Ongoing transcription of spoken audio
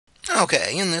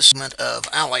Okay, in this segment of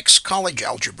ALEKS College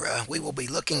Algebra, we will be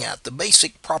looking at the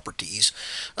basic properties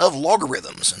of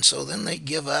logarithms. And so then they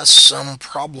give us some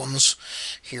problems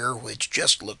here which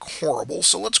just look horrible.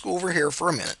 So let's go over here for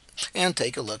a minute and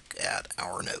take a look at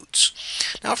our notes.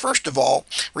 Now, first of all,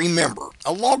 remember,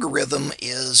 a logarithm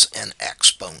is an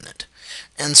exponent.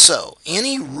 And so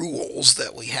any rules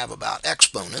that we have about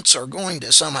exponents are going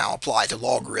to somehow apply to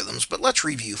logarithms, but let's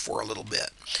review for a little bit.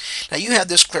 Now, you had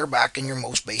this clear back in your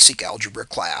most basic algebra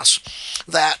class,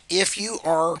 that if you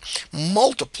are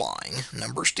multiplying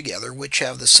numbers together which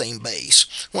have the same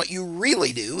base, what you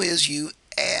really do is you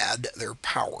add their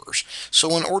powers.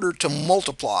 So in order to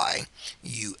multiply,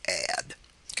 you add.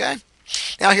 Okay?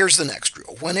 Now here's the next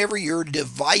rule. Whenever you're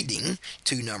dividing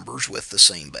two numbers with the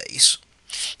same base,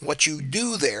 what you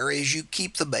do there is you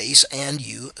keep the base and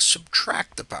you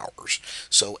subtract the powers.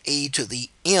 So a to the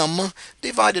m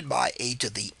divided by a to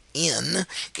the n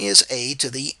is a to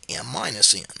the m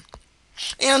minus n.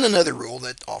 And another rule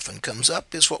that often comes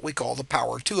up is what we call the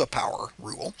power to a power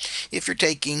rule. If you're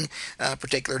taking a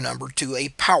particular number to a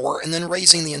power and then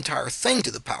raising the entire thing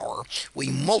to the power, we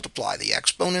multiply the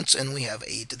exponents and we have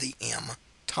a to the m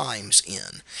times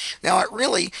n. Now, it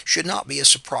really should not be a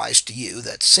surprise to you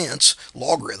that since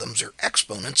logarithms are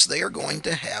exponents, they are going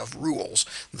to have rules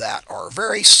that are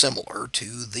very similar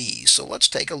to these. So let's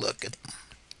take a look at them.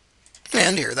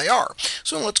 And here they are.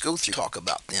 So let's go through talk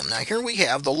about them. Now, here we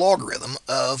have the logarithm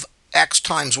of x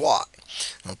times y.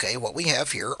 Okay, what we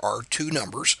have here are two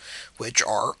numbers which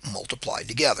are multiplied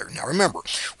together. Now remember,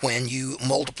 when you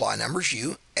multiply numbers,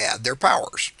 you add their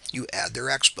powers. You add their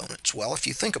exponents. Well, if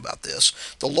you think about this,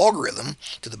 the logarithm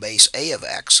to the base a of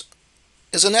x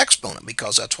is an exponent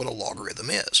because that's what a logarithm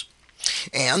is.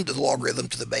 And the logarithm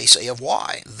to the base a of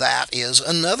y, that is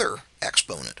another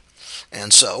exponent.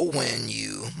 And so when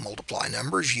you multiply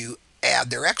numbers, you add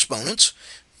their exponents,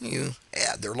 you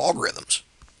add their logarithms.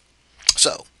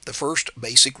 So the first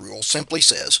basic rule simply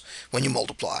says when you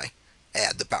multiply,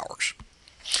 add the powers.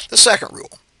 The second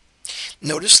rule,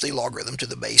 notice the logarithm to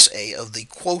the base a of the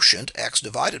quotient x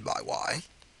divided by y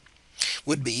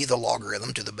would be the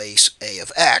logarithm to the base a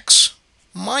of x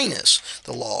minus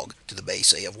the log to the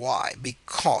base a of y,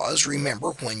 because remember,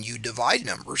 when you divide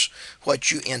numbers,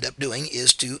 what you end up doing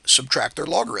is to subtract their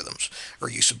logarithms, or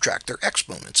you subtract their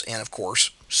exponents. And of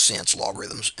course, since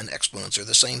logarithms and exponents are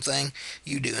the same thing,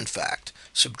 you do in fact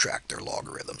subtract their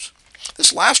logarithms.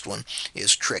 This last one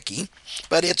is tricky,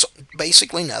 but it's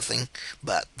basically nothing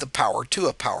but the power to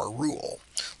a power rule.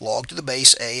 Log to the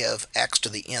base a of x to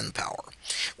the n power.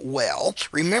 Well,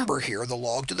 remember here, the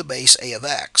log to the base a of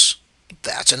x,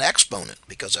 that's an exponent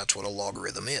because that's what a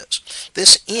logarithm is.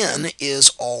 This n is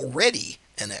already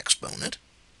an exponent.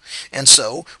 And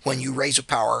so when you raise a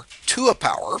power to a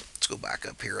power, let's go back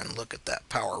up here and look at that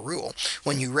power rule.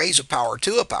 When you raise a power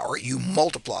to a power, you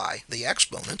multiply the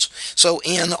exponents. So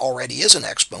n already is an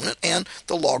exponent, and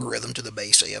the logarithm to the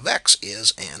base a of x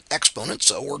is an exponent,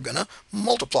 so we're going to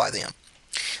multiply them.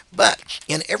 But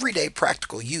in everyday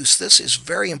practical use, this is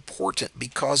very important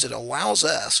because it allows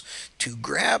us to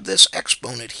grab this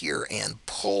exponent here and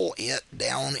pull it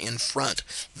down in front.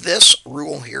 This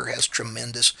rule here has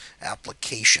tremendous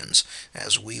applications,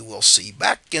 as we will see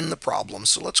back in the problem.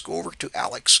 So let's go over to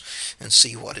ALEKS and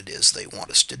see what it is they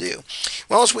want us to do.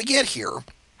 Well, as we get here,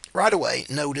 right away,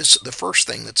 notice the first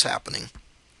thing that's happening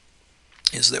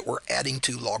is that we're adding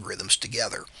two logarithms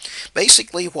together.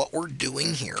 Basically, what we're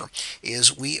doing here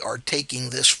is we are taking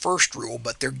this first rule,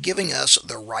 but they're giving us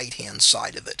the right-hand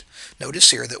side of it.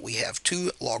 Notice here that we have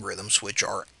two logarithms which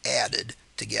are added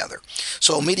together.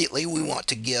 So immediately we want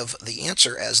to give the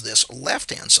answer as this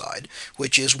left-hand side,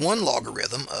 which is one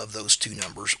logarithm of those two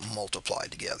numbers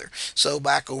multiplied together. So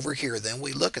back over here, then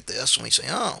we look at this and we say,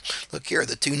 oh, look here,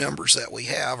 the two numbers that we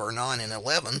have are 9 and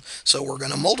 11, so we're going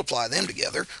to multiply them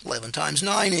together. 11 times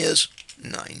 9 is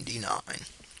 99.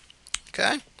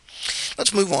 Okay?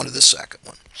 Let's move on to the second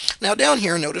one. Now down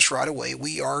here, notice right away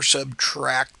we are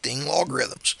subtracting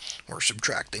logarithms. We're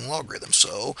subtracting logarithms.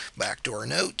 So back to our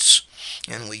notes,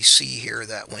 and we see here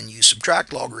that when you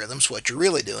subtract logarithms, what you're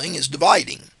really doing is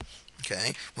dividing.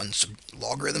 Okay, when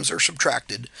logarithms are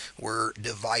subtracted, we're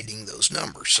dividing those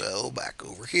numbers. So back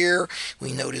over here,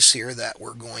 we notice here that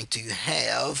we're going to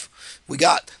have, we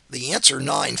got the answer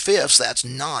 9/5, that's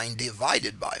 9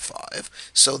 divided by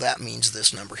 5. So that means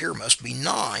this number here must be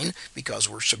 9 because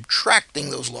we're subtracting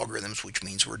those logarithms, which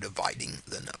means we're dividing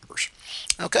the numbers.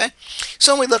 Okay,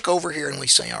 so we look over here and we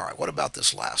say, all right, what about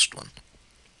this last one?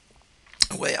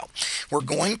 Well, we're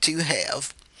going to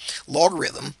have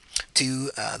logarithm to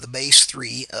the base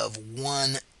 3 of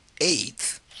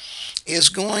 1/8 is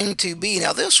going to be,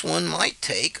 now this one might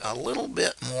take a little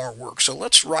bit more work, so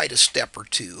let's write a step or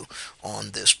two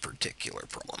on this particular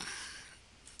problem.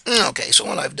 Okay, so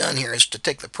what I've done here is to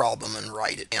take the problem and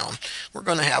write it down. We're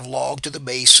going to have log to the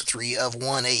base 3 of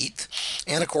 1/8,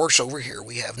 and of course over here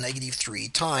we have negative 3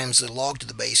 times the log to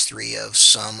the base 3 of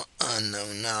some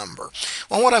unknown number.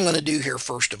 Well, what I'm going to do here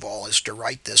first of all is to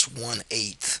write this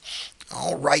 1/8.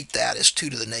 I'll write that as 2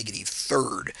 to the negative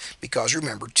third, because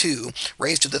remember 2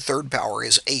 raised to the third power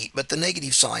is 8, but the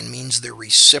negative sign means the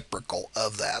reciprocal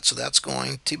of that, so that's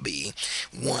going to be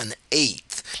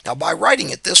 1/8. Now by writing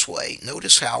it this way,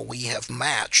 notice how we have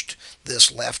matched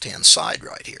this left-hand side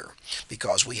right here,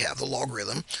 because we have the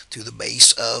logarithm to the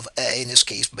base of a, in this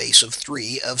case base of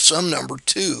 3, of some number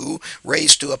 2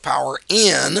 raised to a power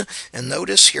n, and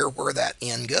notice here where that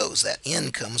n goes. That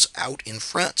n comes out in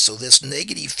front, so this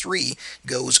negative 3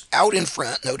 goes out in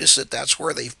front. Notice that that's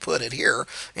where they've put it here,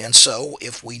 and so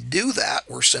if we do that,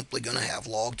 we're simply going to have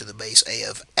log to the base a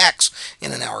of x,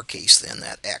 and in our case then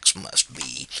that x must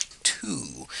be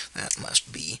 2. That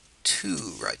must be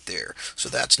 2 right there. So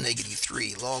that's negative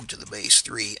 3 log to the base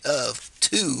 3 of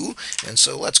 2. And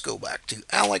so let's go back to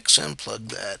ALEKS and plug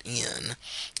that in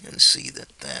and see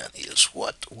that that is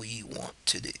what we want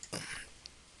to do.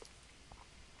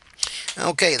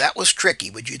 Okay, that was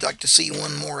tricky. Would you like to see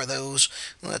one more of those?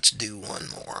 Let's do one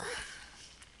more.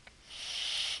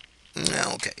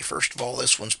 Okay, first of all,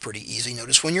 this one's pretty easy.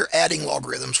 Notice when you're adding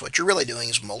logarithms, what you're really doing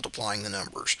is multiplying the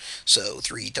numbers. So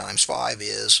 3 times 5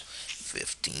 is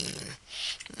 15.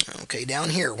 Okay,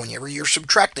 down here, whenever you're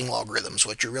subtracting logarithms,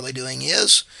 what you're really doing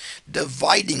is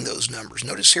dividing those numbers.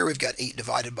 Notice here we've got 8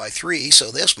 divided by 3,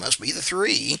 so this must be the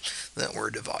 3 that we're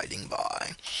dividing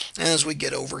by. And as we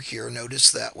get over here,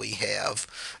 notice that we have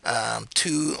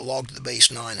 2 log to the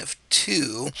base 9 of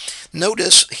 2.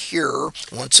 Notice here,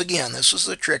 once again, this is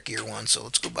the trickier one, so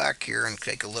let's go back here and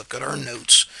take a look at our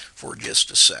notes for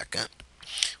just a second.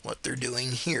 What they're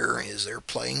doing here is they're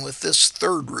playing with this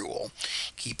third rule.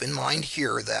 Keep in mind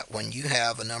here that when you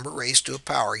have a number raised to a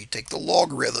power, you take the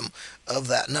logarithm of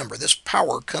that number. This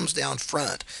power comes down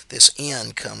front. This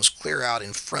n comes clear out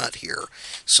in front here.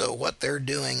 So what they're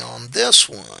doing on this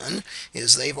one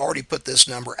is they've already put this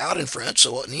number out in front,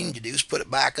 so what we need to do is put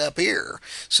it back up here.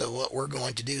 So what we're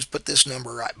going to do is put this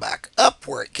number right back up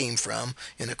where it came from,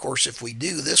 and of course if we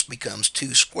do, this becomes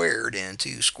 2 squared, and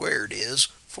 2 squared is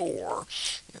 4.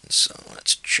 And so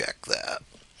let's check that.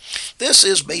 This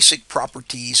is basic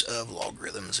properties of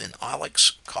logarithms in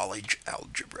ALEKS College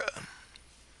Algebra.